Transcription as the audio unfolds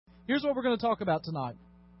Here's what we're going to talk about tonight.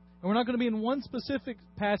 And we're not going to be in one specific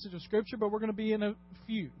passage of Scripture, but we're going to be in a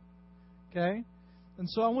few. Okay? And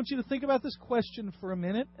so I want you to think about this question for a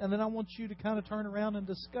minute, and then I want you to kind of turn around and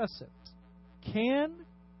discuss it. Can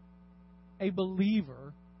a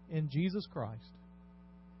believer in Jesus Christ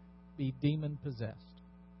be demon-possessed?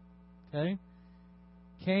 Okay?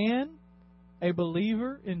 Can a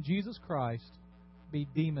believer in Jesus Christ be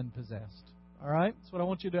demon-possessed? All right? That's what I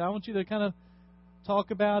want you to do. I want you to kind of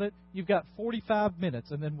talk about it. You've got 45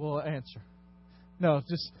 minutes, and then we'll answer. No,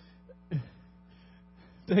 just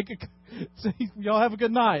y'all have a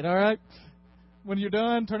good night, all right? When you're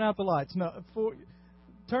done, turn out the lights. No,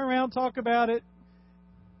 turn around, talk about it.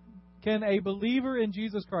 Can a believer in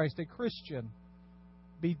Jesus Christ, a Christian,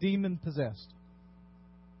 be demon-possessed?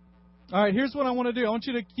 All right, here's what I want to do. I want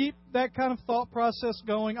you to keep that kind of thought process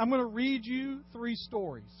going. I'm going to read you 3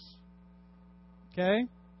 stories. Okay?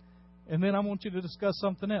 And then I want you to discuss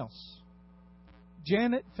something else.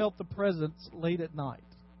 Janet felt the presence late at night.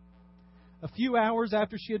 A few hours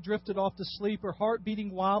after she had drifted off to sleep, her heart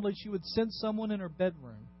beating wildly, she would sense someone in her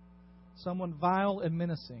bedroom. Someone vile and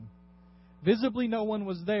menacing. Visibly no one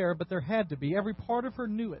was there, but there had to be. Every part of her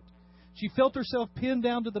knew it. She felt herself pinned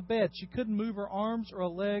down to the bed. She couldn't move her arms or her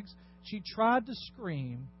legs. She tried to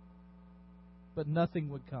scream, but nothing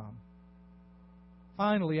would come.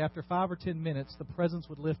 Finally, after 5 or 10 minutes, the presence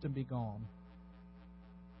would lift and be gone.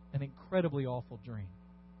 An incredibly awful dream.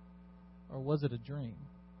 Or was it a dream?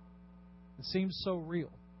 It seemed so real.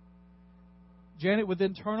 Janet would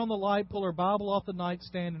then turn on the light, pull her Bible off the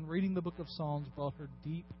nightstand, and reading the book of Psalms brought her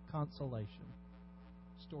deep consolation.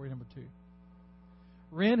 Story number 2.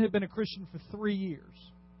 Ren had been a Christian for 3 years.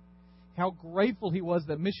 How grateful he was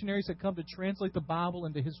that missionaries had come to translate the Bible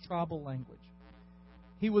into his tribal language.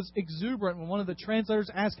 He was exuberant when one of the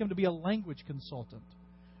translators asked him to be a language consultant.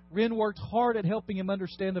 Ren worked hard at helping him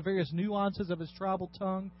understand the various nuances of his tribal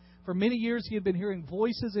tongue. For many years he had been hearing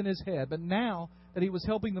voices in his head, but now that he was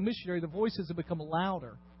helping the missionary, the voices had become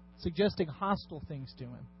louder, suggesting hostile things to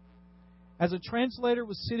him. As a translator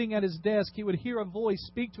was sitting at his desk, he would hear a voice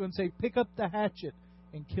speak to him and say, "Pick up the hatchet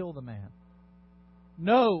and kill the man."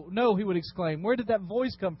 "No, no," he would exclaim. Where did that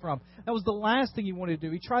voice come from? That was the last thing he wanted to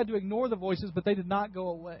do. He tried to ignore the voices, but they did not go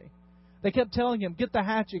away. They kept telling him, "Get the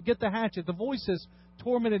hatchet, get the hatchet." The voices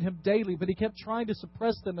tormented him daily, but he kept trying to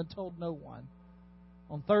suppress them and told no one.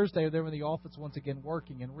 On Thursday, they were in the office once again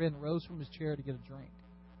working, and Ren rose from his chair to get a drink.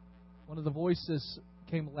 One of the voices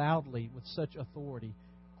came loudly with such authority,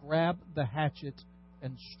 "Grab the hatchet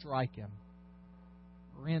and strike him."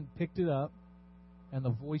 Ren picked it up, and the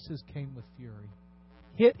voices came with fury.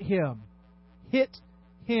 "Hit him! Hit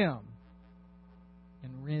him!"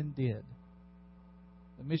 And Ren did.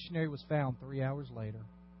 The missionary was found 3 hours later,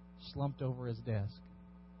 slumped over his desk.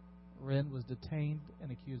 Ren was detained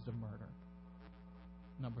and accused of murder.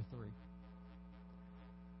 Number 3.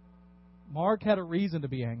 Mark had a reason to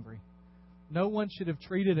be angry. No one should have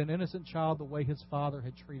treated an innocent child the way his father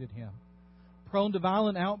had treated him. Prone to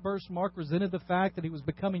violent outbursts, Mark resented the fact that he was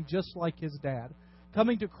becoming just like his dad.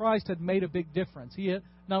 Coming to Christ had made a big difference. He had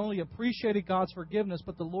not only appreciated God's forgiveness,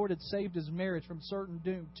 but the Lord had saved his marriage from certain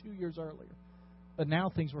doom 2 years earlier. But now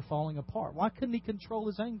things were falling apart. Why couldn't he control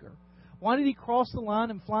his anger? Why did he cross the line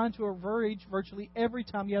and fly into a rage virtually every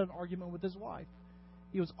time he had an argument with his wife?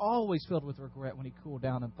 He was always filled with regret when he cooled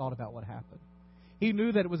down and thought about what happened. He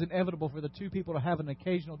knew that it was inevitable for the two people to have an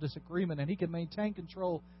occasional disagreement, and he could maintain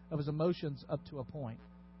control of his emotions up to a point.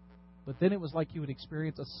 But then it was like he would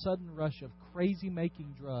experience a sudden rush of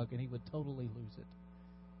crazy-making drug, and he would totally lose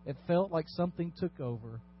it. It felt like something took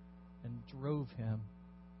over and drove him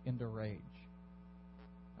into rage.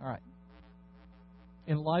 All right.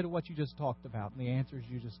 In light of what you just talked about and the answers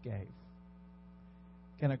you just gave,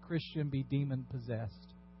 can a Christian be demon-possessed?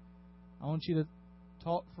 I want you to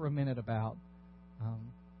talk for a minute about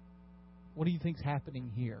what do you think is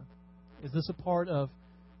happening here? Is this a part of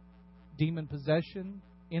demon possession,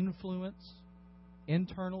 influence,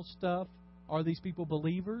 internal stuff? Are these people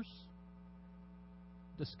believers?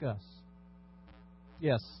 Discuss.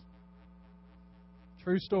 Yes.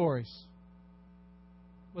 True stories.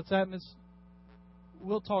 What's that, Miss?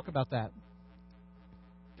 We'll talk about that.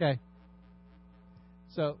 Okay.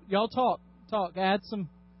 So, y'all talk. Add some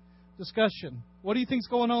discussion. What do you think's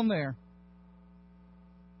going on there?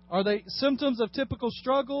 Are they symptoms of typical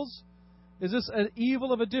struggles? Is this an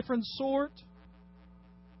evil of a different sort?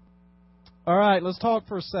 All right, let's talk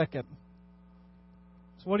for a second.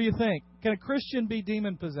 So what do you think? Can a Christian be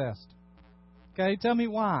demon-possessed? Okay, tell me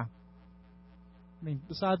why. I mean,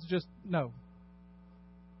 besides just no.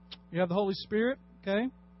 You have the Holy Spirit, okay?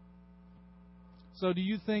 So do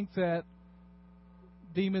you think that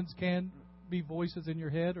demons can be voices in your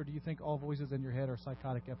head, or do you think all voices in your head are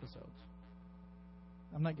psychotic episodes?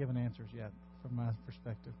 I'm not giving answers yet from my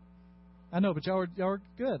perspective. I know, but y'all are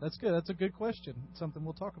good. That's good. That's a good question. It's something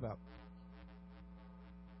we'll talk about.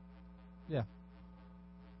 Yeah.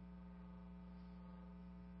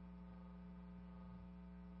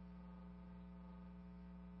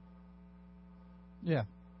 Yeah.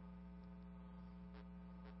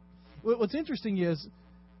 What's interesting is,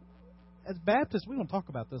 as Baptists, we don't talk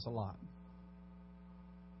about this a lot.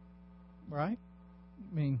 Right?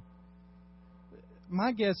 I mean,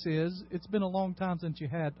 my guess is it's been a long time since you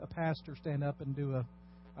had a pastor stand up and do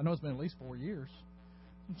I know it's been at least 4 years.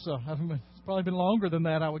 So it's probably been longer than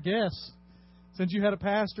that, I would guess, since you had a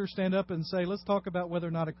pastor stand up and say, let's talk about whether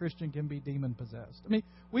or not a Christian can be demon-possessed. I mean,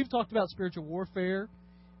 we've talked about spiritual warfare,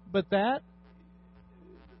 but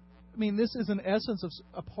this is in essence of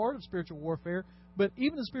a part of spiritual warfare, but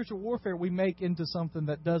even the spiritual warfare we make into something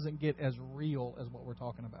that doesn't get as real as what we're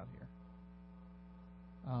talking about here.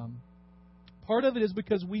 Part of it is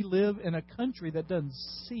because we live in a country that doesn't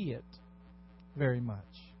see it very much.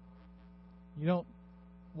 You don't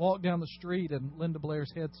walk down the street and Linda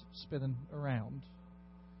Blair's head's spinning around.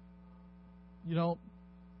 You don't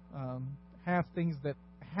have things that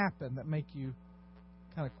happen that make you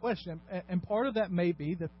kind of question. And part of that may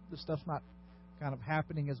be that the stuff's not kind of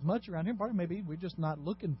happening as much around here. Part of it may be we're just not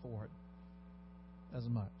looking for it as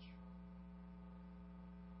much.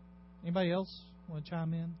 Anybody else want to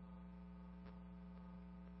chime in?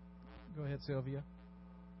 Go ahead, Sylvia.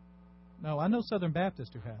 No, I know Southern Baptists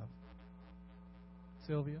who have.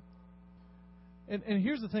 Sylvia. And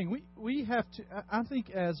here's the thing. We have to, I think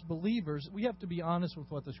as believers, we have to be honest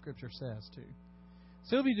with what the Scripture says, too.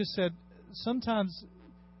 Sylvia just said sometimes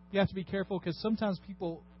you have to be careful because sometimes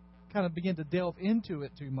people kind of begin to delve into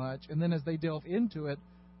it too much. And then as they delve into it,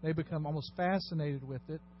 they become almost fascinated with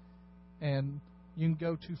it. And you can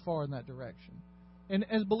go too far in that direction. And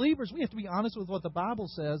as believers, we have to be honest with what the Bible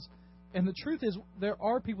says. And the truth is, there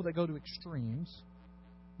are people that go to extremes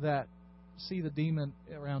that see the demon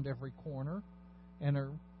around every corner and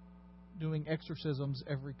are doing exorcisms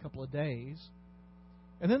every couple of days.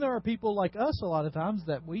 And then there are people like us a lot of times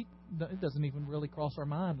that it doesn't even really cross our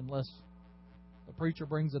mind unless the preacher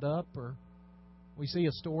brings it up or we see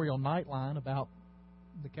a story on Nightline about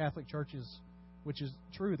the Catholic Church's, which is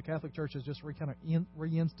true, the Catholic Church has just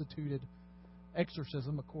reinstituted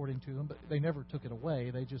exorcism according to them, but they never took it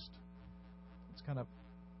away. It's kind of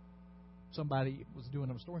somebody was doing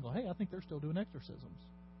a story and go, hey, I think they're still doing exorcisms.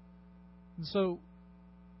 And so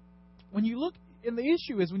when you look, and the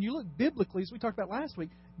issue is when you look biblically, as we talked about last week,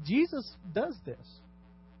 Jesus does this.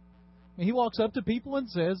 I mean, he walks up to people and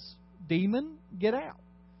says, demon, get out.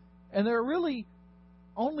 And there are really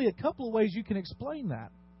only a couple of ways you can explain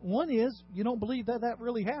that. One is you don't believe that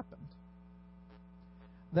really happened.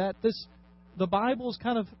 That the Bible's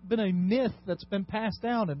kind of been a myth that's been passed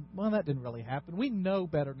down, and, well, that didn't really happen. We know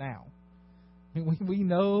better now. I mean, we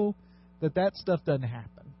know that stuff doesn't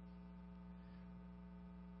happen.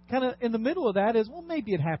 Kind of in the middle of that is, well,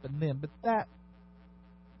 maybe it happened then, but that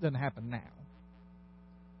doesn't happen now.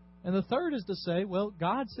 And the third is to say, well,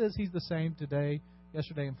 God says He's the same today,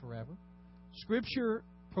 yesterday, and forever. Scripture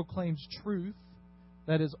proclaims truth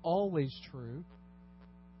that is always true.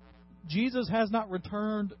 Jesus has not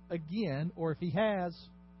returned again, or if He has,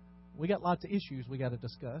 we got lots of issues we got to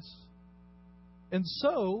discuss. And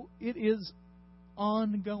so it is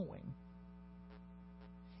ongoing.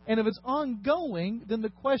 And if it's ongoing, then the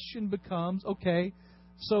question becomes, okay,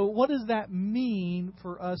 so what does that mean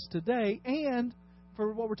for us today? And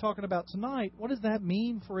for what we're talking about tonight, what does that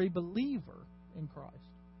mean for a believer in Christ?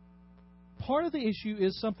 Part of the issue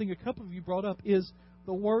is something a couple of you brought up, is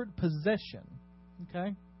the word possession.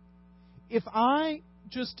 Okay? If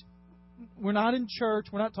we're not in church,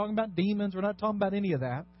 we're not talking about demons, we're not talking about any of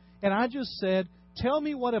that, and I just said, tell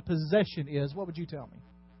me what a possession is, what would you tell me?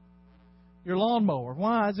 Your lawnmower.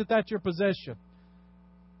 Why is it that your possession?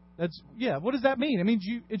 What does that mean? It means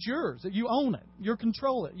it's yours. You own it. You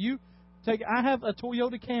control it. I have a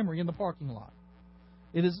Toyota Camry in the parking lot.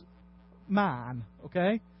 It is mine,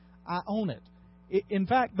 okay? I own it. In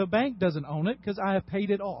fact, the bank doesn't own it because I have paid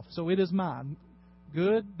it off, so it is mine.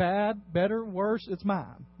 Good, bad, better, worse, it's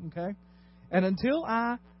mine, okay? And until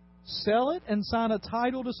I sell it and sign a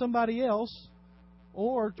title to somebody else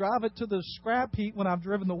or drive it to the scrap heap when I've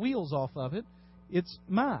driven the wheels off of it, it's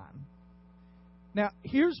mine. Now,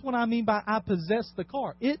 here's what I mean by I possess the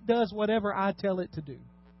car. It does whatever I tell it to do.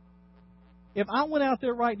 If I went out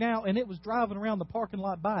there right now and it was driving around the parking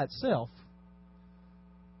lot by itself,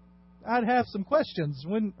 I'd have some questions,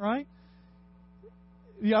 right?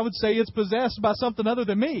 I would say it's possessed by something other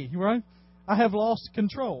than me, right? I have lost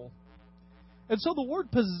control. And so the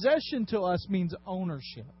word possession to us means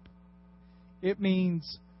ownership. It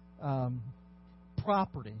means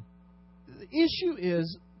property. The issue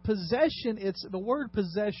is possession. The word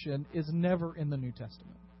possession is never in the New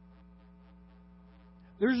Testament.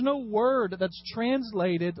 There's no word that's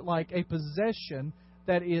translated like a possession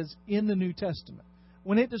that is in the New Testament.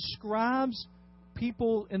 When it describes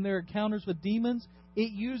people in their encounters with demons,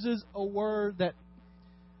 it uses a word that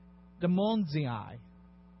demonzii,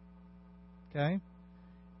 okay,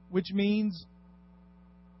 which means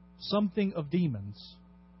something of demons.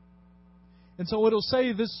 And so it'll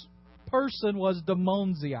say this person was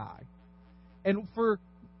demonzii. And for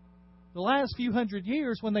the last few hundred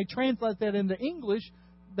years, when they translate that into English,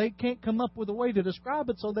 they can't come up with a way to describe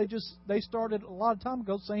it, so they started a lot of time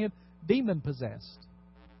ago saying demon-possessed.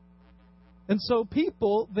 And so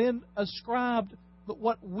people then ascribed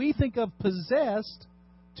what we think of possessed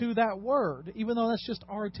to that word, even though that's just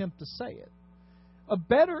our attempt to say it. A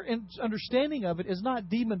better understanding of it is not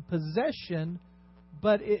demon possession,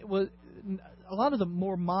 but it was a lot of the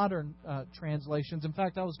more modern translations. In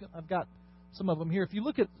fact, I've got some of them here. If you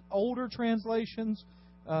look at older translations,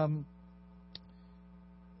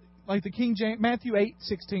 like the King James, Matthew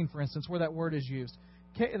 8:16, for instance, where that word is used,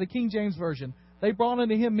 the King James Version, they brought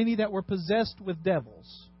unto him many that were possessed with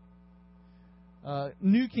devils.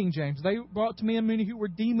 New King James, they brought to me many who were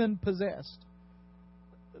demon-possessed.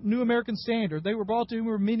 New American Standard, they were brought to him who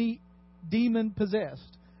were many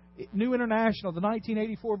demon-possessed. New International, the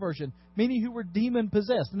 1984 version, many who were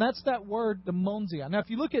demon-possessed. And that's that word, demonzia. Now, if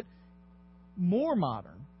you look at more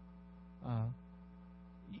modern,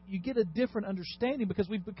 you get a different understanding, because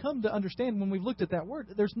we've become to understand when we've looked at that word,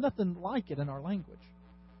 there's nothing like it in our language.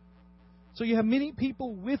 So you have many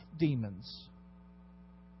people with demons.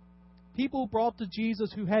 People brought to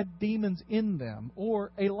Jesus who had demons in them,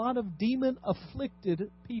 or a lot of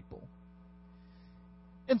demon-afflicted people.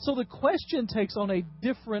 And so the question takes on a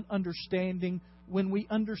different understanding when we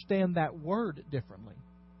understand that word differently.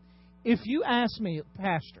 If you ask me,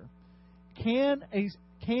 Pastor, can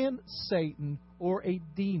Satan or a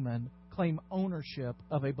demon claim ownership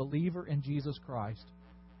of a believer in Jesus Christ,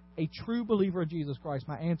 a true believer in Jesus Christ?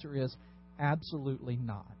 My answer is absolutely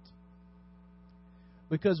not.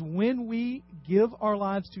 Because when we give our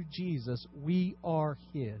lives to Jesus, we are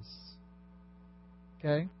His.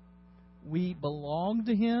 Okay? We belong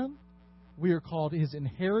to Him. We are called His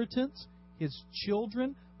inheritance, His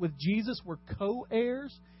children. With Jesus, we're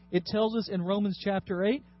co-heirs. It tells us in Romans chapter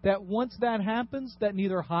 8 that once that happens, that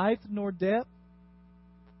neither height nor depth,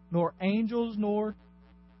 nor angels, nor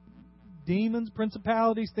demons,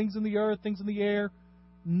 principalities, things in the earth, things in the air,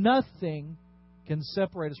 nothing can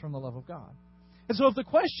separate us from the love of God. And so if the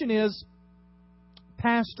question is,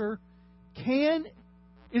 Pastor,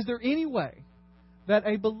 is there any way that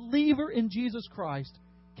a believer in Jesus Christ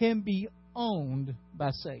can be owned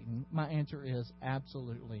by Satan? My answer is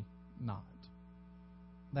absolutely not.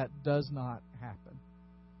 That does not happen.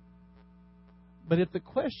 But if the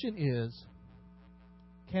question is,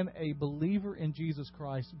 can a believer in Jesus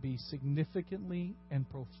Christ be significantly and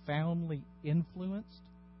profoundly influenced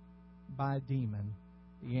by a demon?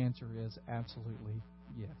 The answer is absolutely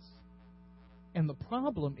yes. And the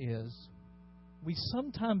problem is, we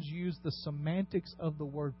sometimes use the semantics of the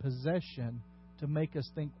word possession to make us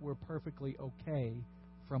think we're perfectly okay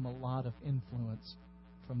from a lot of influence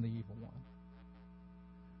from the evil one.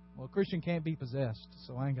 Well, a Christian can't be possessed,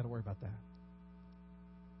 so I ain't got to worry about that.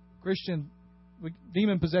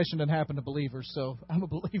 Demon possession doesn't happen to believers, so I'm a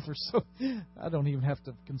believer, so I don't even have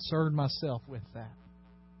to concern myself with that.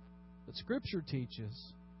 But Scripture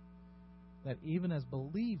teaches that even as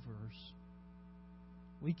believers,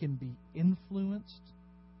 we can be influenced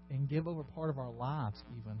and give over part of our lives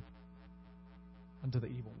even unto the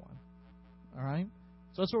evil one. All right?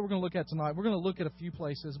 So that's what we're going to look at tonight. We're going to look at a few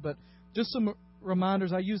places, but just some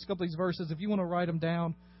reminders. I used a couple of these verses. If you want to write them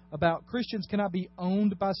down, about Christians cannot be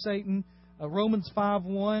owned by Satan. Romans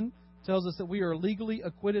 5:1 tells us that we are legally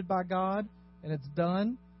acquitted by God, and it's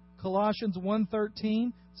done. Colossians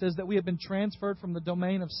 1:13 says that we have been transferred from the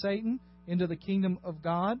domain of Satan into the kingdom of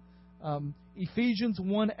God. Ephesians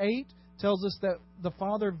 1:8 tells us that the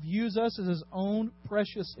Father views us as His own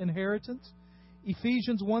precious inheritance.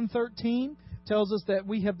 Ephesians 1:13 tells us that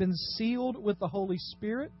we have been sealed with the Holy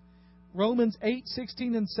Spirit. Romans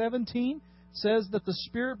 8:16 and 17 says that the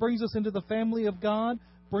Spirit brings us into the family of God,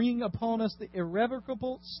 bringing upon us the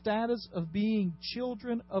irrevocable status of being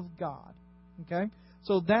children of God. Okay?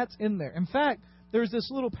 So that's in there. In fact, there's this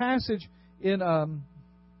little passage in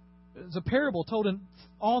It's a parable told in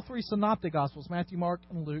all three synoptic Gospels, Matthew, Mark,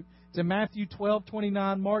 and Luke. It's in Matthew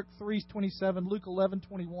 12:29, Mark 3:27, Luke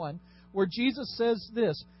 11:21, where Jesus says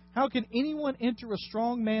this: "How can anyone enter a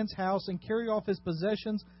strong man's house and carry off his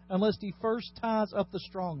possessions unless he first ties up the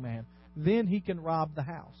strong man? Then he can rob the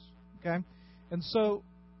house." Okay? And so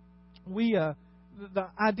the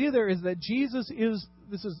idea there is that Jesus is,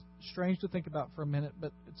 this is strange to think about for a minute,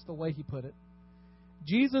 but it's the way he put it.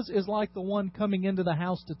 Jesus is like the one coming into the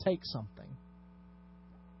house to take something.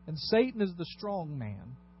 And Satan is the strong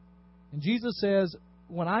man. And Jesus says,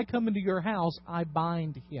 when I come into your house, I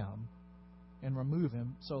bind him and remove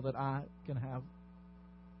him so that I can have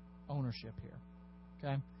ownership here.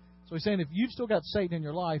 Okay? So he's saying if you've still got Satan in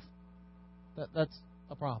your life, that's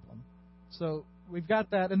a problem. So we've got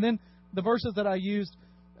that. And then the verses that I used,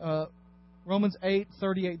 Romans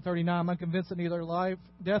 8:38 39, I'm convinced that neither life,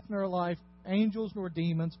 death nor life, angels nor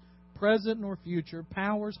demons, present nor future,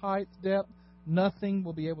 powers, height, depth, nothing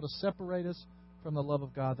will be able to separate us from the love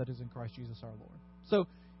of God that is in Christ Jesus our Lord. So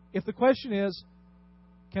if the question is,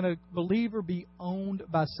 can a believer be owned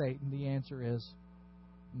by Satan? The answer is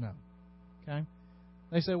no. Okay?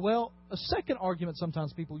 They say, well, a second argument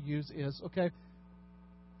sometimes people use is, okay,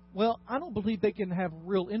 well, I don't believe they can have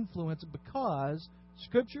real influence because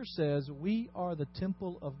Scripture says we are the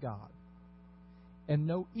temple of God. And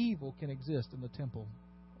no evil can exist in the temple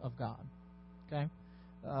of God. Okay?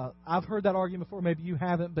 I've heard that argument before. Maybe you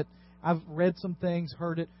haven't, but I've read some things,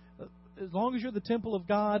 heard it. As long as you're the temple of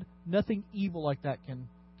God, nothing evil like that can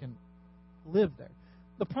live there.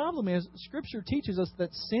 The problem is, Scripture teaches us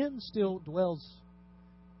that sin still dwells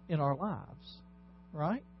in our lives.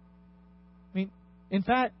 Right? I mean, in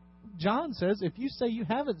fact, John says, if you say you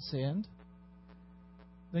haven't sinned,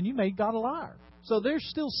 then you made God a liar. So there's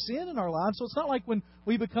still sin in our lives. So it's not like when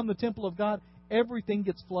we become the temple of God, everything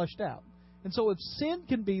gets flushed out. And so if sin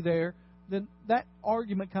can be there, then that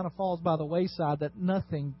argument kind of falls by the wayside that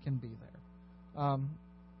nothing can be there.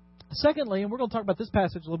 Secondly, and we're going to talk about this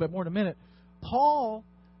passage a little bit more in a minute, Paul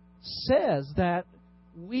says that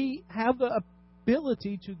we have the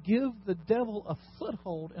ability to give the devil a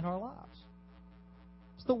foothold in our lives.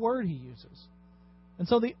 It's the word he uses. And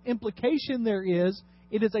so the implication there is,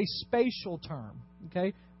 it is a spatial term.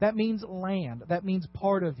 Okay? That means land. That means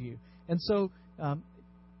part of you. And so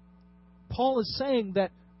Paul is saying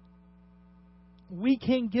that we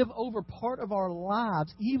can give over part of our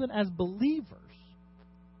lives, even as believers,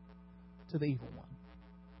 to the evil one.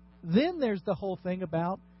 Then there's the whole thing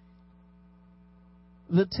about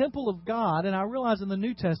the temple of God. And I realize in the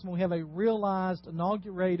New Testament we have a realized,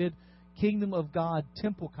 inaugurated kingdom of God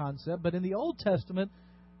temple concept. But in the Old Testament,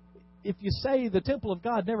 if you say the temple of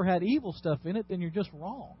God never had evil stuff in it, then you're just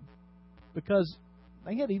wrong. Because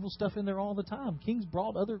they had evil stuff in there all the time. Kings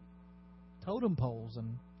brought other totem poles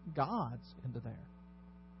and gods into there.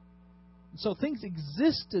 So things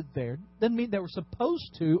existed there. Doesn't mean they were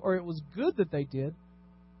supposed to, or it was good that they did,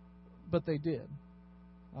 but they did.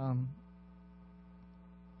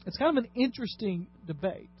 It's kind of an interesting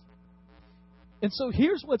debate. And so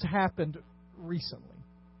here's what's happened recently.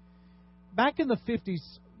 Back in the 50s,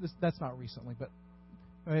 that's not recently, but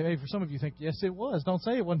maybe for some of you think, yes, it was. Don't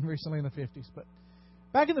say it wasn't recently in the 50s. But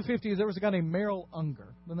back in the 50s, there was a guy named Merrill Unger.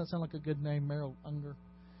 Doesn't that sound like a good name, Merrill Unger?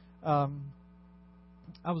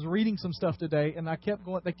 I was reading some stuff today, and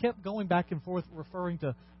they kept going back and forth referring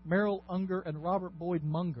to Merrill Unger and Robert Boyd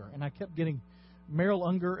Munger, and I kept getting Merrill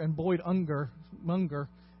Unger and Boyd Munger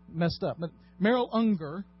messed up. But Merrill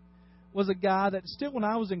Unger was a guy that still, when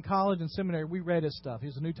I was in college and seminary, we read his stuff. He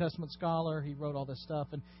was a New Testament scholar. He wrote all this stuff.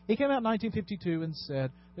 And he came out in 1952 and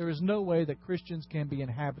said, there is no way that Christians can be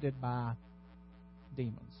inhabited by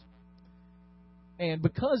demons. And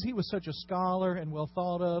because he was such a scholar and well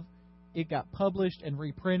thought of, it got published and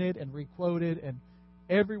reprinted and requoted, and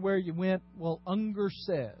everywhere you went, well, Unger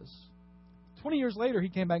says. 20 years later, he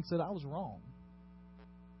came back and said, I was wrong.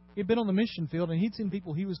 He'd been on the mission field, and he'd seen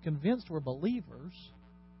people he was convinced were believers.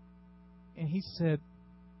 And he said,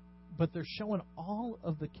 but they're showing all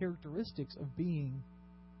of the characteristics of being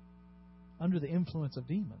under the influence of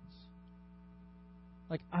demons.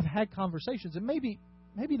 Like, I've had conversations, and maybe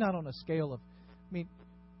not on a scale of,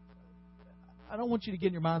 I don't want you to get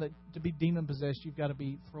in your mind that to be demon-possessed, you've got to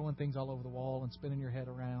be throwing things all over the wall and spinning your head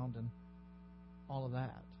around and all of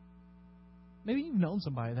that. Maybe you've known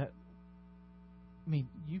somebody that,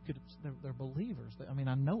 they're believers.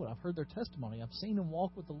 I know it. I've heard their testimony. I've seen them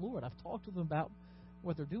walk with the Lord. I've talked to them about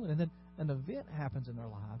what they're doing. And then an event happens in their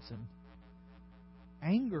lives, and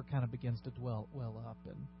anger kind of begins to well up,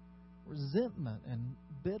 and resentment and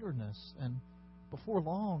bitterness. And before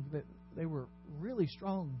long, they were really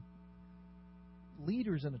strong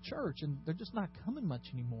leaders in a church, and they're just not coming much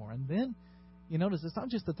anymore. And then you notice it's not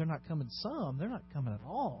just that they're not coming some, they're not coming at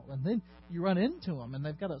all. And then you run into them, and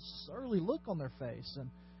they've got a surly look on their face, and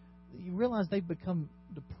you realize they've become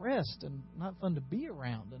depressed and not fun to be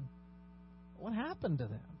around. And what happened to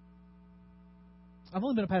them? I've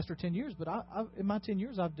only been a pastor 10 years, but in my 10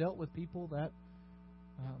 years, I've dealt with people that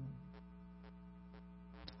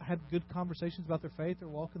had good conversations about their faith, their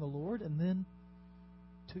walk in the Lord, and then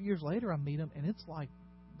 2 years later, I meet them, and it's like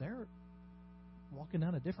they're walking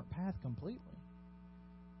down a different path completely.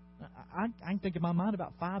 I can think in my mind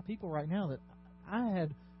about 5 people right now that I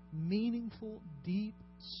had meaningful, deep,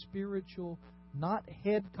 spiritual, not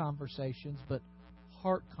head conversations, but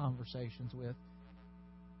heart conversations with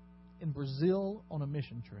in Brazil on a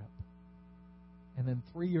mission trip. And then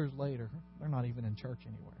 3 years later, they're not even in church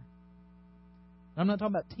anywhere. And I'm not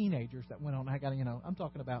talking about teenagers that went on. I'm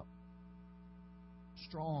talking about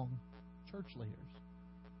strong church leaders.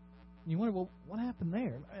 And you wonder, well, what happened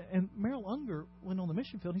there? And Merrill Unger went on the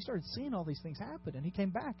mission field. And he started seeing all these things happen, and he came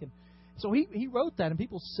back. And so he wrote that, and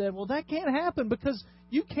people said, well, that can't happen because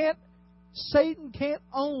Satan can't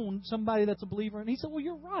own somebody that's a believer. And he said, well,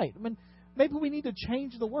 you're right. I mean, maybe we need to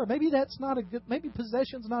change the word. Maybe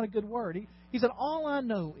possession's not a good word. He said, all I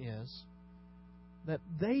know is that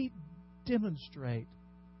they demonstrate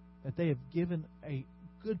that they have given a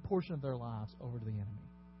good portion of their lives over to the enemy.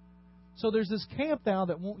 So there's this camp now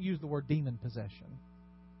that won't use the word demon possession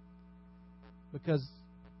because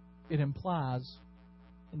it implies,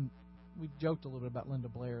 and we've joked a little bit about Linda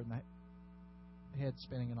Blair and that head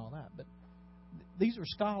spinning and all that, but these are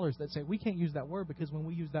scholars that say we can't use that word because when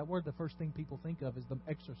we use that word, the first thing people think of is the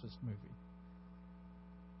Exorcist movie.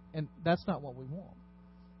 And that's not what we want.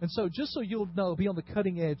 And so just so you'll know, be on the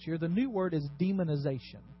cutting edge here, the new word is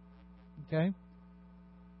demonization. Okay?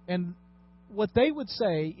 And what they would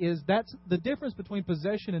say is that's the difference between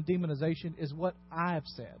possession and demonization is what I've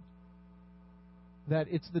said. That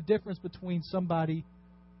it's the difference between somebody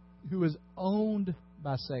who is owned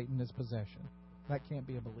by Satan as possession. That can't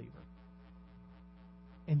be a believer.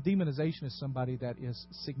 And demonization is somebody that is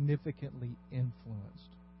significantly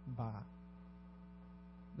influenced by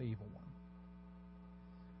the evil one.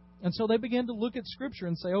 And so they began to look at Scripture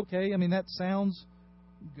and say, okay, I mean, that sounds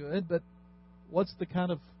good, but what's the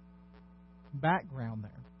kind of background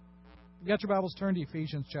there? You got your Bibles, turn to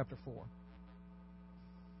Ephesians chapter 4.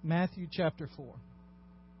 Matthew chapter 4.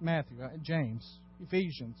 James,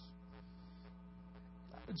 Ephesians.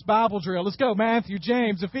 It's Bible drill. Let's go. Matthew,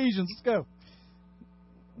 James, Ephesians. Let's go.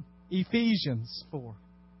 Ephesians 4.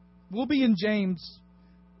 We'll be in James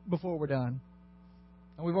before we're done.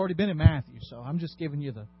 And we've already been in Matthew, so I'm just giving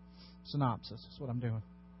you the synopsis. That's what I'm doing.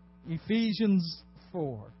 Ephesians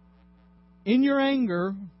 4. In your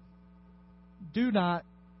anger, do not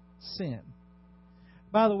sin.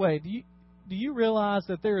 By the way, do you realize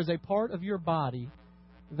that there is a part of your body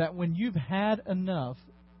that when you've had enough,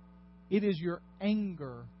 it is your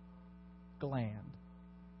anger gland?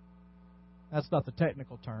 That's not the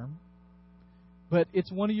technical term. But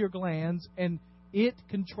it's one of your glands, and it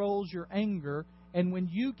controls your anger. And when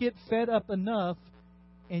you get fed up enough,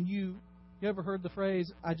 and you ever heard the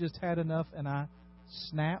phrase, I just had enough and I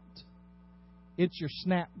snapped? It's your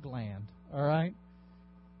snap gland, all right?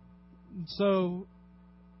 So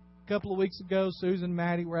a couple of weeks ago, Susan and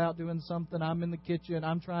Maddie were out doing something. I'm in the kitchen.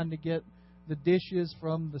 I'm trying to get the dishes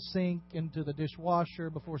from the sink into the dishwasher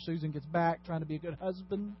before Susan gets back, trying to be a good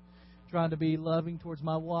husband, trying to be loving towards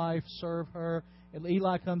my wife, serve her. And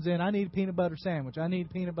Eli comes in, I need a peanut butter sandwich.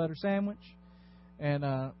 And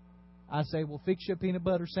I say, well, fix you a peanut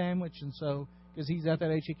butter sandwich. And so, because he's at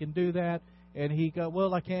that age, he can do that. And he goes,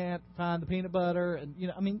 well, I can't find the peanut butter. And,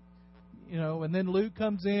 and then Luke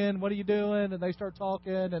comes in, what are you doing? And they start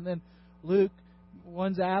talking. And then Luke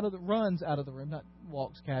runs out of the room, not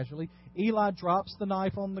walks casually. Eli drops the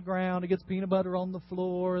knife on the ground. It gets peanut butter on the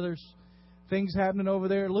floor. There's things happening over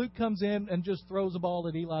there. Luke comes in and just throws a ball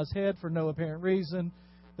at Eli's head for no apparent reason.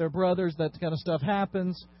 They're brothers. That kind of stuff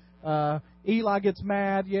happens. Eli gets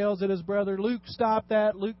mad, yells at his brother. Luke, stop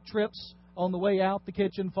that. Luke trips on the way out the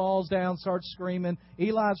kitchen, falls down, starts screaming.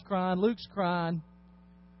 Eli's crying. Luke's crying.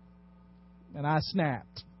 And I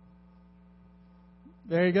snapped.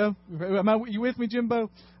 There you go. You with me, Jimbo?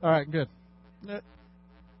 All right, good.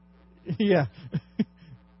 Yeah.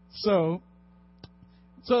 So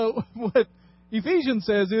what Ephesians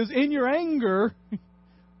says is, in your anger,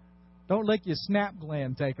 don't let your snap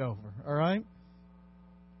gland take over, all right?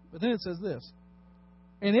 But then it says this.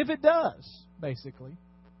 And if it does, basically,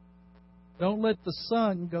 don't let the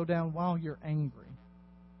sun go down while you're angry.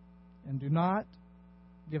 And do not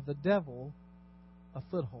give the devil a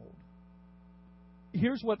foothold.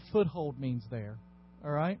 here's what foothold means there.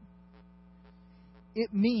 All right?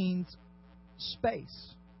 It means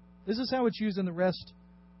space. This is how it's used in the rest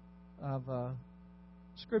of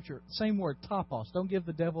Scripture. Same word, topos. Don't give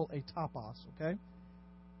the devil a topos, okay?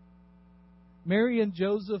 Mary and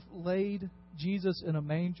Joseph laid Jesus in a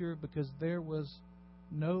manger because there was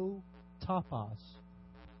no topos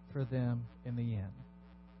for them in the inn.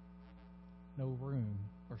 No room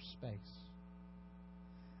or space.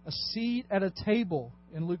 A seat at a table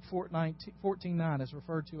in Luke 14:9 is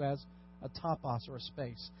referred to as a topos or a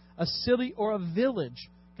space. A city or a village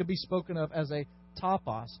could be spoken of as a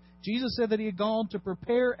topos. Jesus said that He had gone to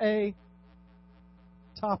prepare a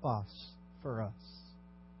topos for us.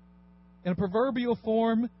 In a proverbial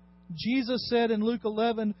form, Jesus said in Luke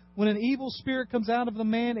 11, when an evil spirit comes out of the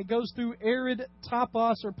man, it goes through arid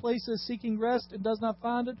topos or places seeking rest and does not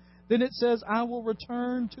find it. Then it says, I will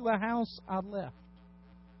return to a house I left.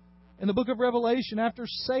 In the book of Revelation, after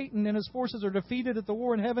Satan and his forces are defeated at the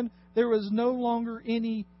war in heaven, there is no longer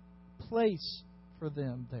any place for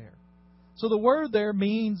them there. So the word there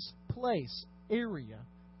means place, area.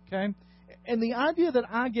 Okay? And the idea that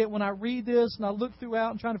I get when I read this and I look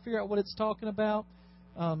throughout and trying to figure out what it's talking about,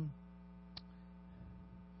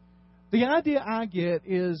 the idea I get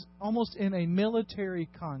is almost in a military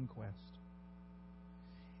conquest.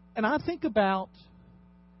 And I think about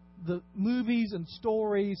the movies and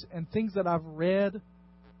stories and things that I've read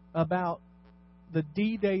about the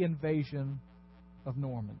D-Day invasion of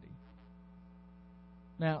Normandy.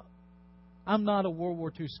 Now, I'm not a World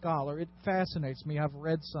War II scholar. It fascinates me. I've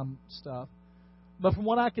read some stuff. But from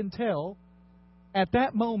what I can tell, at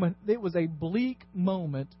that moment, it was a bleak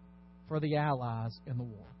moment for the Allies in the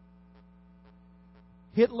war.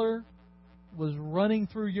 Hitler was running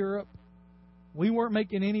through Europe. We weren't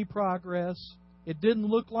making any progress. It didn't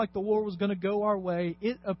look like the war was going to go our way.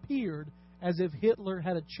 It appeared as if Hitler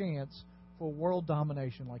had a chance for world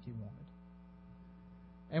domination like he wanted.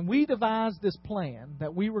 And we devised this plan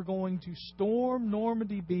that we were going to storm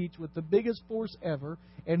Normandy Beach with the biggest force ever.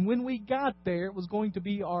 And when we got there, it was going to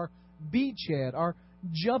be our beachhead, our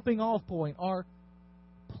jumping off point, our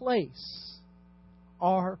place,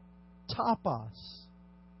 our topos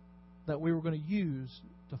that we were going to use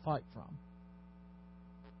to fight from.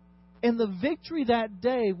 And the victory that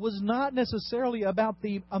day was not necessarily about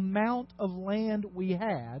the amount of land we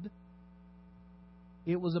had.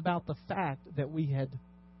 It was about the fact that we had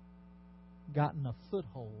gotten a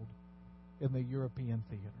foothold in the European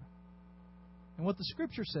theater. And what the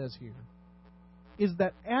Scripture says here is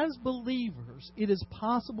that as believers, it is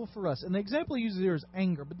possible for us, and the example he uses here is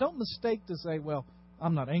anger, but don't mistake to say, well,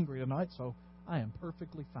 I'm not angry tonight, so I am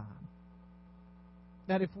perfectly fine.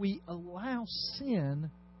 That if we allow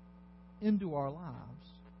sin into our lives,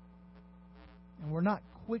 and we're not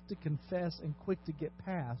quick to confess and quick to get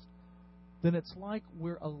past, then it's like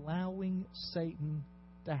we're allowing Satan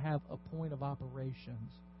to have a point of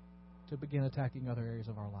operations to begin attacking other areas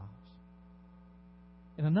of our lives.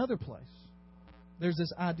 In another place, there's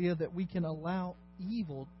this idea that we can allow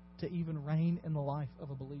evil to even reign in the life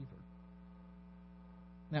of a believer.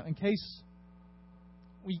 Now, in case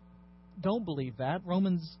we don't believe that,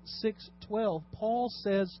 Romans 6:12, Paul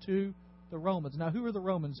says to the Romans. Now, who are the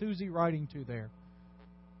Romans? Who's he writing to there?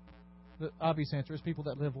 The obvious answer is people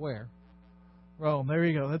that live where? Rome. There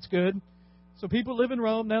you go. That's good. So people live in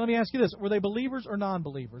Rome. Now let me ask you this. Were they believers or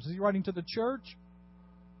non-believers? Is he writing to the church?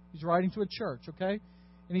 He's writing to a church, okay?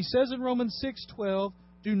 And he says in Romans 6:12,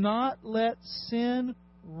 do not let sin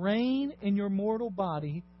reign in your mortal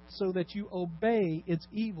body so that you obey its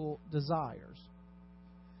evil desires.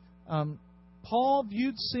 Paul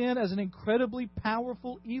viewed sin as an incredibly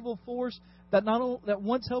powerful evil force that that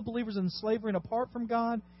once held believers in slavery and apart from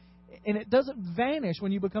God, and it doesn't vanish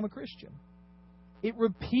when you become a Christian. It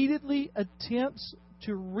repeatedly attempts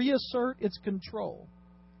to reassert its control.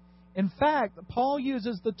 In fact, Paul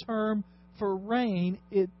uses the term for reign.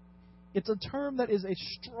 It's a term that is a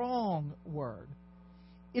strong word.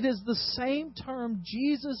 It is the same term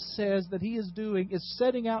Jesus says that He is doing, is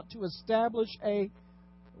setting out to establish a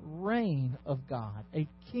reign of God, a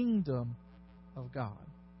kingdom of God,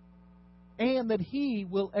 and that He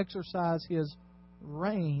will exercise His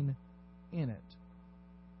reign in it.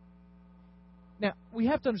 Now, we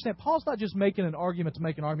have to understand, Paul's not just making an argument to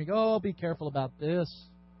make an argument. Oh, be careful about this.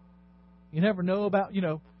 You never know about,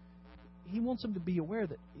 He wants them to be aware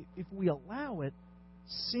that if we allow it,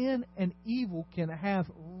 sin and evil can have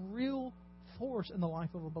real force in the life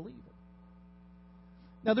of a believer.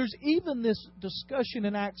 Now, there's even this discussion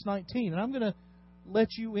in Acts 19, and I'm going to let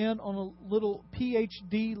you in on a little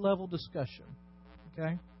PhD level discussion.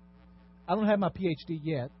 Okay? I don't have my PhD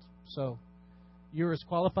yet, so you're as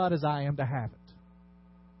qualified as I am to have it.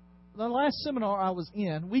 The last seminar I was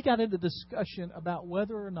in, we got into discussion about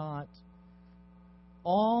whether or not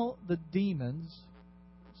all the demons,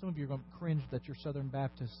 some of you are going to cringe that your Southern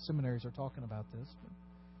Baptist seminaries are talking about this, but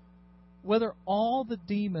whether all the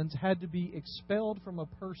demons had to be expelled from a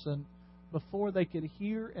person before they could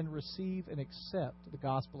hear and receive and accept the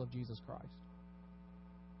gospel of Jesus Christ.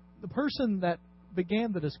 The person that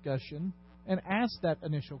began the discussion and asked that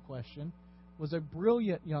initial question was a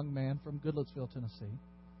brilliant young man from Goodlettsville, Tennessee,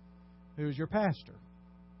 who is your pastor.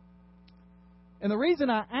 And the reason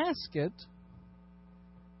I asked it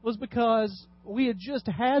was because we had just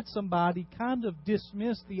had somebody kind of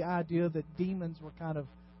dismiss the idea that demons were kind of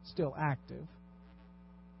still active.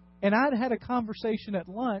 And I'd had a conversation at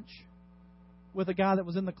lunch with a guy that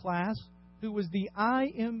was in the class who was the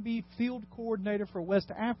IMB field coordinator for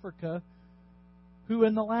West Africa, who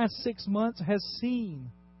in the last 6 months has seen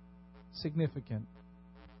significant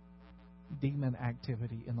demon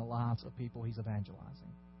activity in the lives of people he's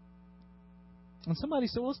evangelizing. And somebody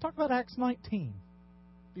said, well, let's talk about Acts 19.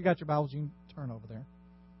 If you got your Bibles, you can turn over there.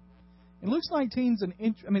 And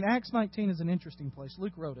Acts 19 is an interesting place.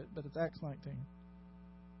 Luke wrote it, but it's Acts 19.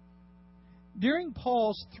 During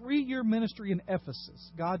Paul's 3-year ministry in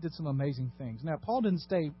Ephesus, God did some amazing things. Now, Paul didn't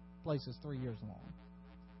stay places 3 years long.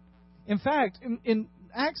 In fact, in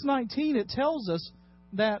Acts 19, it tells us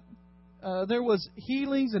that there was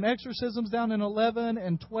healings and exorcisms down in 11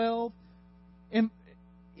 and 12. And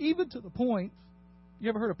even to the point, you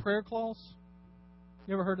ever heard of prayer cloths?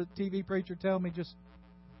 You ever heard a TV preacher tell me, just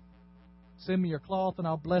send me your cloth and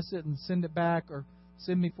I'll bless it and send it back, or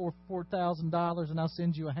send me for $4,000 and I'll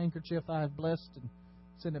send you a handkerchief I have blessed and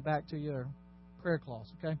send it back to you, or prayer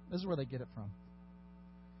cloths, okay? This is where they get it from.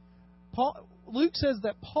 Luke says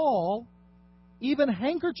that Paul, even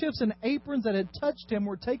handkerchiefs and aprons that had touched him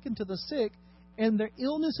were taken to the sick, and their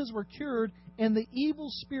illnesses were cured, and the evil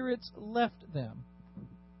spirits left them.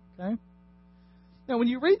 Okay? Now, when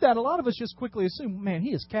you read that, a lot of us just quickly assume, man,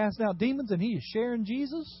 he is casting out demons and he is sharing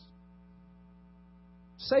Jesus.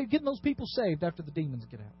 Getting those people saved after the demons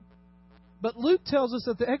get out. But Luke tells us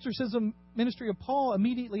that the exorcism ministry of Paul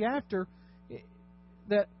immediately after,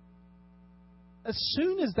 that as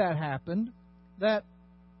soon as that happened, that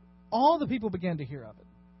all the people began to hear of it.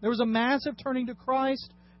 There was a massive turning to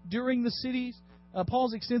Christ during the cities.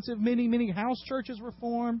 Paul's extensive, many house churches were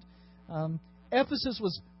formed. Ephesus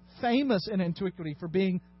was famous in antiquity for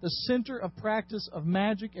being the center of practice of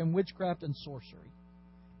magic and witchcraft and sorcery.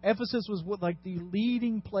 Ephesus was like the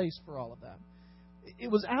leading place for all of that. It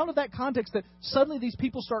was out of that context that suddenly these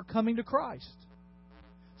people start coming to Christ.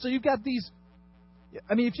 So you've got these,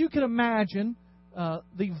 if you can imagine,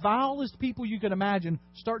 the vilest people you can imagine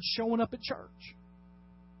start showing up at church,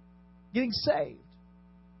 getting saved.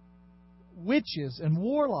 Witches and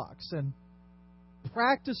warlocks and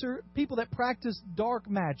people that practice dark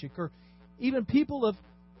magic, or even people of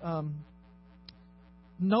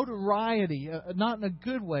notoriety, not in a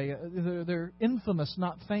good way. They're infamous,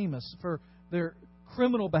 not famous, for their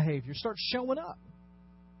criminal behavior, start showing up.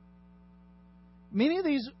 Many of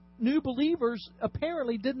these new believers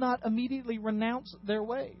apparently did not immediately renounce their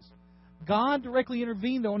ways. God directly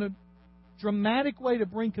intervened on a dramatic way to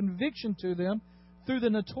bring conviction to them through the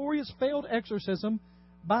notorious failed exorcism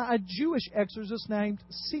by a Jewish exorcist named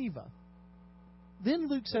Sceva. Then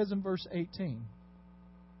Luke says in verse 18,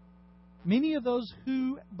 many of those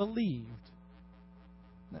who believed.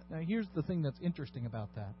 Now here's the thing that's interesting about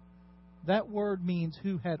that. That word means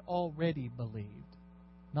who had already believed.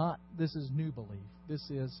 Not this is new belief. This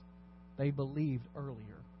is they believed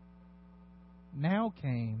earlier. Now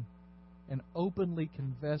came and openly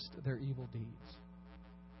confessed their evil deeds.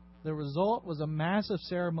 The result was a massive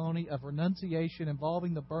ceremony of renunciation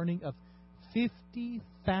involving the burning of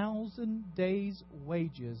 50,000 days'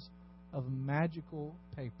 wages of magical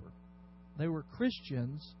paper. They were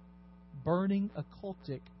Christians burning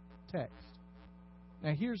occultic text.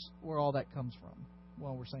 Now here's where all that comes from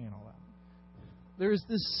while we're saying all that. There is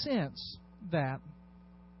this sense that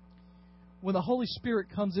when the Holy Spirit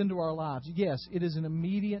comes into our lives, yes, it is an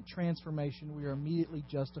immediate transformation. We are immediately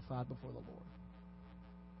justified before the Lord.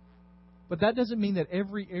 But that doesn't mean that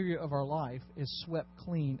every area of our life is swept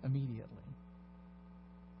clean immediately.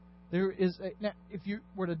 Now, if you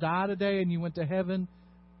were to die today and you went to heaven,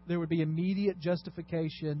 there would be immediate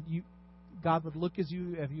justification. God would look as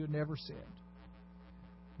you if you had never sinned.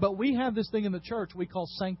 But we have this thing in the church we call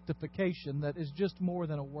sanctification that is just more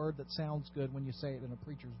than a word that sounds good when you say it in a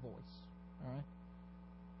preacher's voice. All right?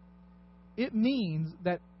 It means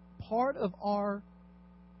that part of our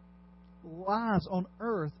lives on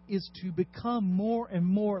earth is to become more and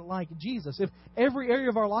more like Jesus. If every area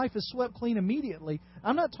of our life is swept clean immediately,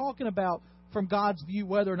 I'm not talking about from God's view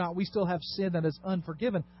whether or not we still have sin that is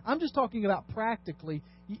unforgiven. I'm just talking about practically.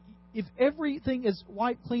 If everything is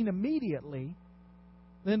wiped clean immediately,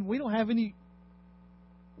 then we don't have any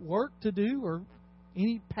work to do or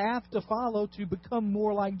any path to follow to become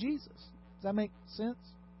more like Jesus. Does that make sense?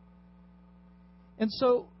 And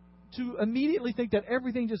so, to immediately think that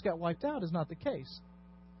everything just got wiped out is not the case.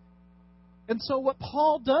 And so what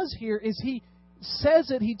Paul does here is he says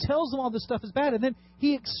it, he tells them all this stuff is bad, and then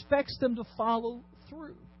he expects them to follow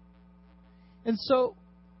through. And so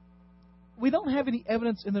we don't have any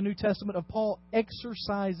evidence in the New Testament of Paul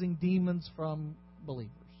exorcising demons from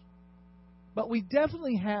believers. But we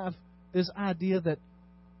definitely have this idea that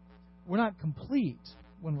we're not complete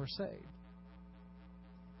when we're saved.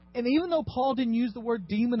 And even though Paul didn't use the word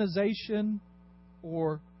demonization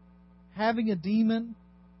or having a demon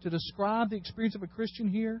to describe the experience of a Christian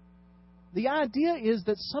here, the idea is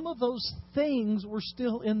that some of those things were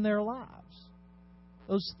still in their lives.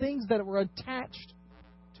 Those things that were attached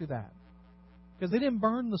to that. Because they didn't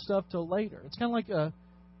burn the stuff till later. It's kind of like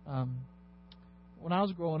when I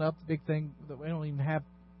was growing up, the big thing that we don't even have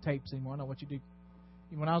tapes anymore. I don't know what you do.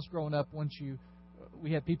 When I was growing up,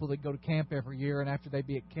 we had people that go to camp every year, and after they'd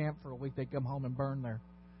be at camp for a week, they'd come home and burn their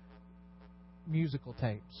musical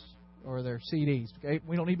tapes or their CDs. Okay?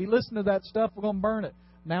 We don't need to be listening to that stuff. We're going to burn it.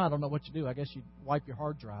 Now I don't know what you do. I guess you wipe your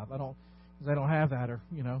hard drive. Because they don't have that, or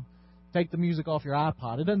take the music off your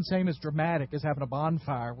iPod. It doesn't seem as dramatic as having a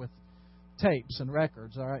bonfire with tapes and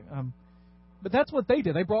records. All right, but that's what they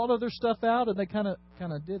did. They brought other stuff out, and they kind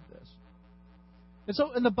of did this. And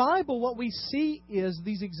so in the Bible, what we see is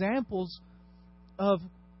these examples of,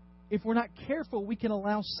 if we're not careful, we can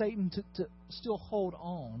allow Satan to still hold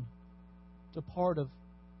on to part of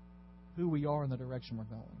who we are and the direction we're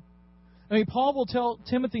going. I mean, Paul will tell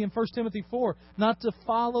Timothy in 1 Timothy 4 not to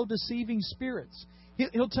follow deceiving spirits.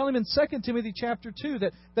 He'll tell him in 2 Timothy chapter 2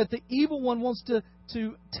 that the evil one wants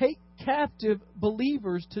to take captive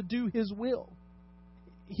believers to do his will.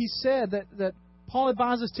 He said that Paul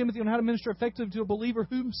advises Timothy on how to minister effectively to a believer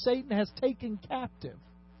whom Satan has taken captive.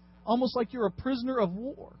 Almost like you're a prisoner of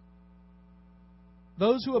war.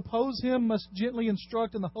 Those who oppose him must gently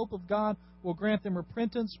instruct, and the hope of God will grant them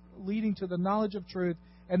repentance leading to the knowledge of truth,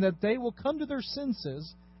 and that they will come to their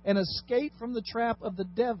senses and escape from the trap of the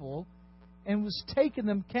devil and was taking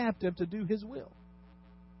them captive to do his will.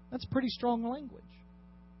 That's pretty strong language.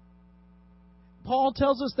 Paul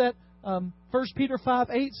tells us that 1 Peter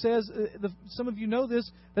 5:8 says, some of you know this,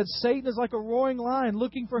 that Satan is like a roaring lion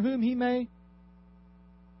looking for whom he may...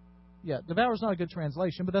 devour is not a good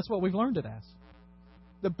translation, but that's what we've learned it as.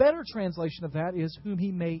 The better translation of that is whom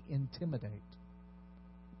he may intimidate.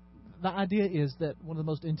 The idea is that one of the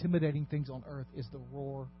most intimidating things on earth is the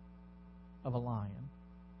roar of a lion.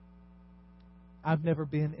 I've never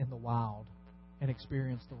been in the wild and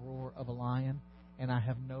experienced the roar of a lion, and I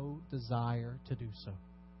have no desire to do so.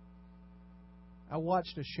 I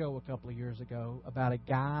watched a show a couple of years ago about a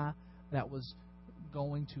guy that was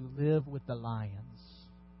going to live with the lions.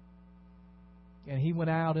 And he went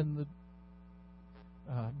out in the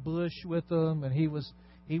bush with them, and he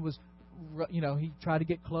tried to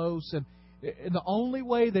get close, and the only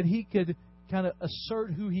way that he could kind of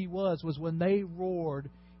assert who he was when they roared,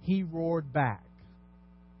 he roared back.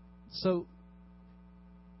 So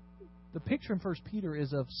the picture in 1 Peter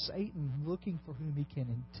is of Satan looking for whom he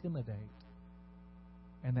can intimidate,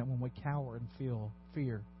 and that when we cower and feel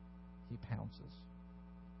fear, he pounces.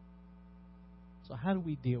 So how do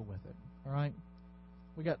we deal with it? All right,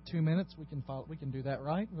 we got 2 minutes. We can do that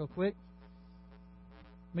right real quick.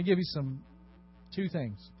 Let me give you two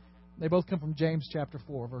things. They both come from James chapter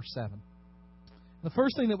 4, verse 7. The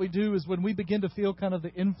first thing that we do is when we begin to feel kind of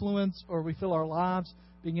the influence, or we feel our lives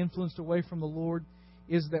being influenced away from the Lord,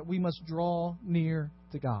 is that we must draw near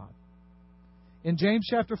to God. In James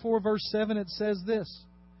chapter 4, verse 7, it says this: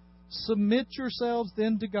 "Submit yourselves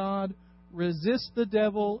then to God, resist the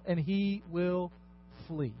devil, and he will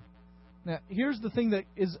flee." Now, here's the thing that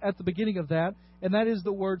is at the beginning of that, and that is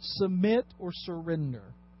the word submit or surrender.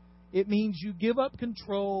 It means you give up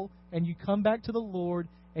control and you come back to the Lord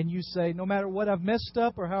and you say, no matter what I've messed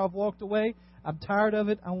up or how I've walked away, I'm tired of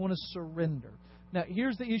it, I want to surrender. Now,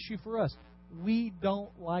 here's the issue for us. We don't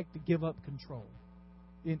like to give up control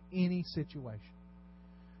in any situation.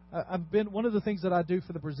 One of the things that I do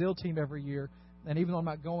for the Brazil team every year, and even though I'm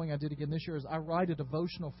not going, I did again this year, is I write a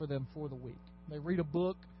devotional for them for the week. They read a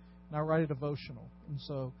book, and I write a devotional. And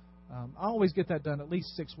so I always get that done at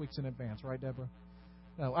least 6 weeks in advance, right, Deborah?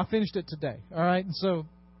 No, I finished it today, all right? And so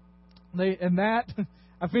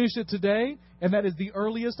I finished it today, and that is the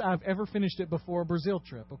earliest I've ever finished it before a Brazil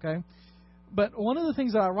trip, okay? But one of the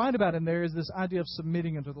things that I write about in there is this idea of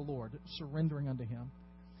submitting unto the Lord, surrendering unto Him.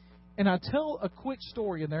 And I tell a quick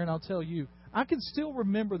story in there, and I'll tell you, I can still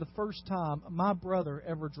remember the first time my brother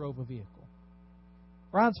ever drove a vehicle.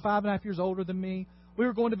 Brian's 5.5 years older than me. We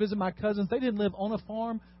were going to visit my cousins. They didn't live on a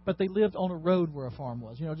farm, but they lived on a road where a farm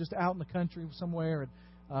was, just out in the country somewhere.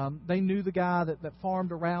 And they knew the guy that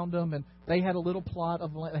farmed around them, and they had a little plot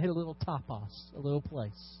of land. They had a little tapas, a little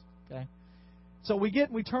place. Okay, so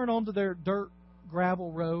we turn onto their dirt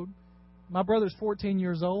gravel road. My brother's 14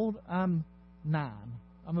 years old. I'm 9.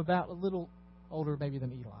 I'm about a little older maybe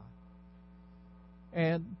than Eli.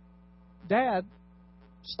 And Dad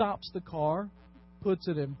stops the car, puts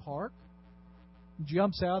it in park,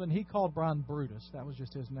 jumps out, and he called Brian Brutus. That was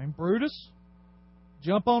just his name. Brutus,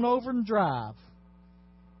 jump on over and drive.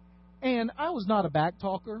 And I was not a back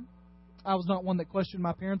talker. I was not one that questioned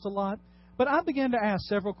my parents a lot. But I began to ask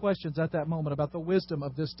several questions at that moment about the wisdom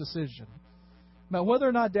of this decision, about whether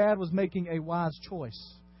or not Dad was making a wise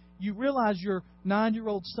choice. You realize your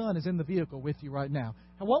 9-year-old son is in the vehicle with you right now.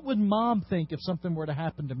 And what would Mom think if something were to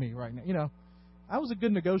happen to me right now? I was a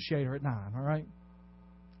good negotiator at 9, all right?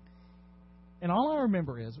 And all I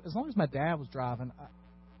remember is, as long as my dad was driving,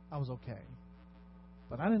 I was okay.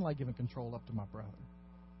 But I didn't like giving control up to my brother.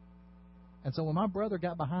 And so when my brother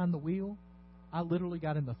got behind the wheel, I literally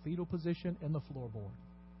got in the fetal position in the floorboard.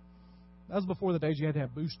 That was before the days you had to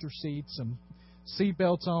have booster seats and seat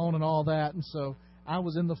belts on and all that. And so I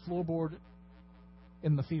was in the floorboard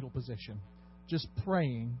in the fetal position, just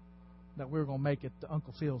praying that we were going to make it to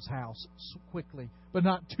Uncle Phil's house quickly, but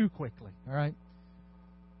not too quickly, all right?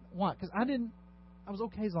 Why? Because I was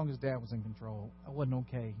okay as long as Dad was in control. I wasn't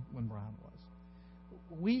okay when Brian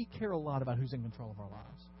was. We care a lot about who's in control of our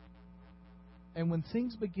lives. And when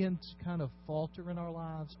things begin to kind of falter in our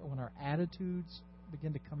lives, or when our attitudes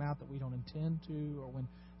begin to come out that we don't intend to, or when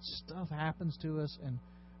stuff happens to us and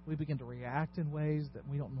we begin to react in ways that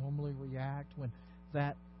we don't normally react, when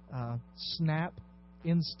that snap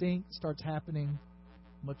instinct starts happening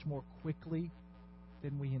much more quickly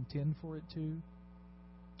than we intend for it to,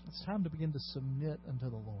 it's time to begin to submit unto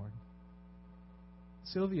the Lord.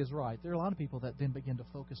 Sylvia's right. There are a lot of people that then begin to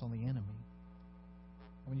focus on the enemy.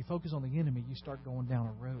 And when you focus on the enemy, you start going down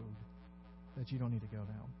a road that you don't need to go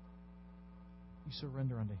down. You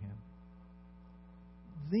surrender unto Him.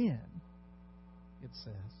 Then, it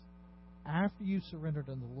says, after you surrendered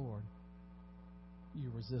unto the Lord, you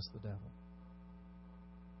resist the devil.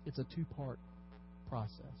 It's a 2-part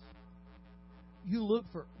process. You look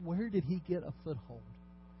for, where did he get a foothold?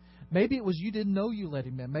 Maybe it was you didn't know you let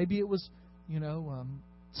him in. Maybe it was,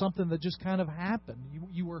 something that just kind of happened.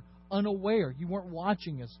 You were unaware. You weren't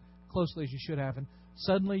watching as closely as you should have. And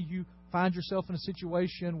suddenly you find yourself in a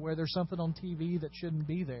situation where there's something on TV that shouldn't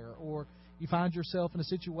be there. Or you find yourself in a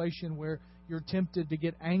situation where you're tempted to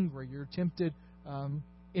get angry. You're tempted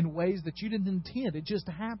in ways that you didn't intend. It just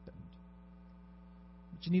happened.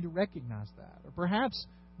 But you need to recognize that. Or perhaps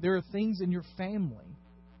there are things in your family.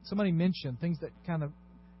 Somebody mentioned things that kind of,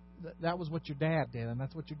 that was what your dad did, and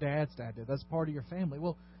that's what your dad's dad did. That's part of your family.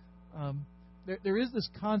 Well, there is this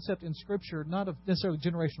concept in Scripture, not of necessarily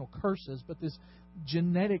generational curses, but this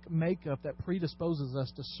genetic makeup that predisposes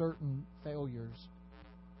us to certain failures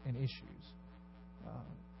and issues.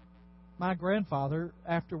 My grandfather,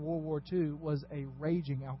 after World War II, was a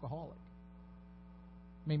raging alcoholic.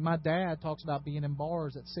 I mean, my dad talks about being in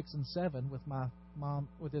bars at 6 and 7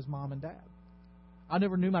 with his mom and dad. I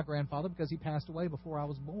never knew my grandfather because he passed away before I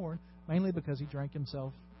was born, mainly because he drank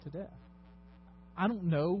himself to death. I don't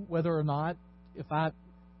know whether or not if I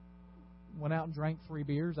went out and drank 3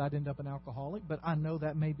 beers, I'd end up an alcoholic, but I know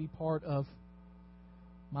that may be part of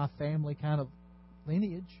my family kind of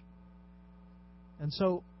lineage. And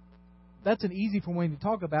so that's an easy for me to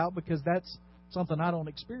talk about because that's something I don't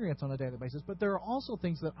experience on a daily basis. But there are also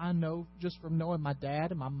things that I know just from knowing my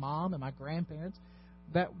dad and my mom and my grandparents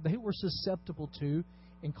that they were susceptible to,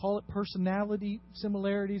 and call it personality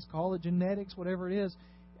similarities, call it genetics, whatever it is.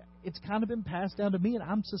 It's kind of been passed down to me, and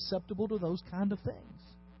I'm susceptible to those kind of things.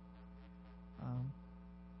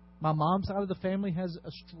 My mom's side of the family has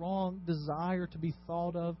a strong desire to be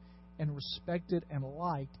thought of and respected and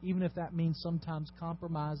liked, even if that means sometimes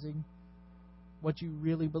compromising what you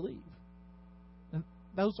really believe. And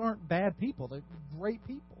those aren't bad people. They're great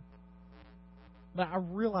people. But I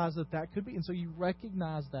realize that could be. And so you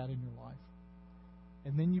recognize that in your life.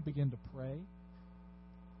 And then you begin to pray.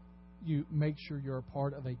 You make sure you're a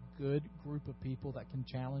part of a good group of people that can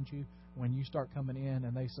challenge you when you start coming in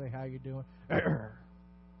and they say, how you doing?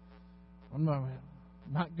 I'm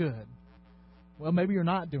not good. Well, maybe you're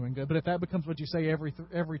not doing good, but if that becomes what you say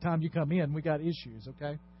every time you come in, we got issues,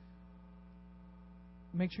 okay?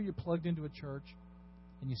 Make sure you're plugged into a church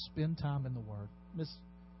and you spend time in the Word. Miss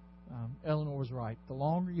Eleanor was right. The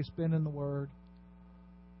longer you spend in the Word,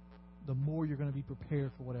 the more you're going to be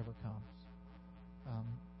prepared for whatever comes.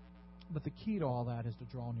 But the key to all that is to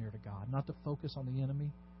draw near to God, not to focus on the enemy,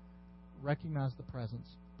 recognize the presence,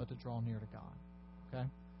 but to draw near to God. Okay?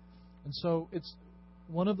 And so it's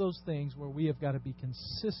one of those things where we have got to be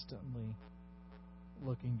consistently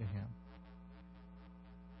looking to Him.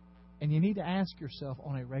 And you need to ask yourself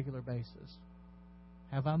on a regular basis,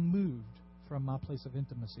 have I moved from my place of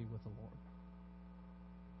intimacy with the Lord?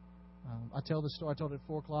 I tell this story. I told it at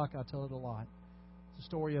 4 o'clock. I tell it a lot. It's a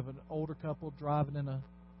story of an older couple driving in a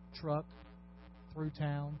truck through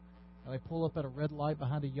town. And they pull up at a red light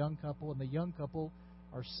behind a young couple, and the young couple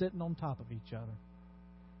are sitting on top of each other.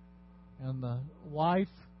 And the wife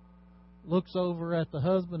looks over at the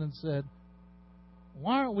husband and said,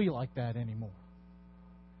 "Why aren't we like that anymore?"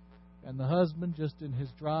 And the husband, just in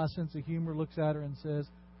his dry sense of humor, looks at her and says,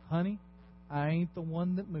 "Honey, I ain't the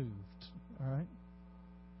one that moved." All right?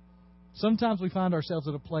 Sometimes we find ourselves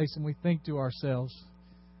at a place and we think to ourselves,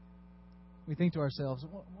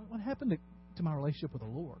 what happened to my relationship with the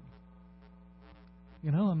Lord?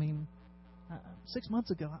 You know, I mean, 6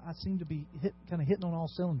 months ago, I seemed to be hitting on all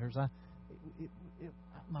cylinders.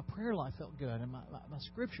 My prayer life felt good, and my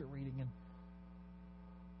scripture reading. And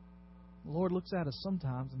the Lord looks at us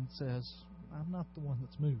sometimes and says, "I'm not the one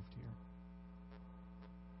that's moved here."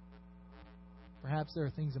 Perhaps there are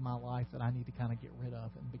things in my life that I need to kind of get rid of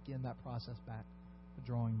and begin that process back of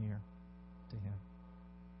drawing near to Him.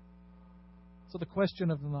 So the question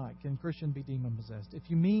of the night, can Christian be demon-possessed? If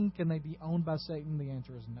you mean, can they be owned by Satan, the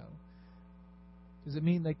answer is no. Does it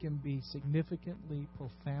mean they can be significantly,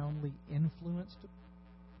 profoundly influenced?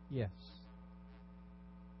 Yes.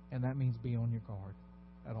 And that means be on your guard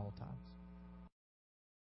at all times.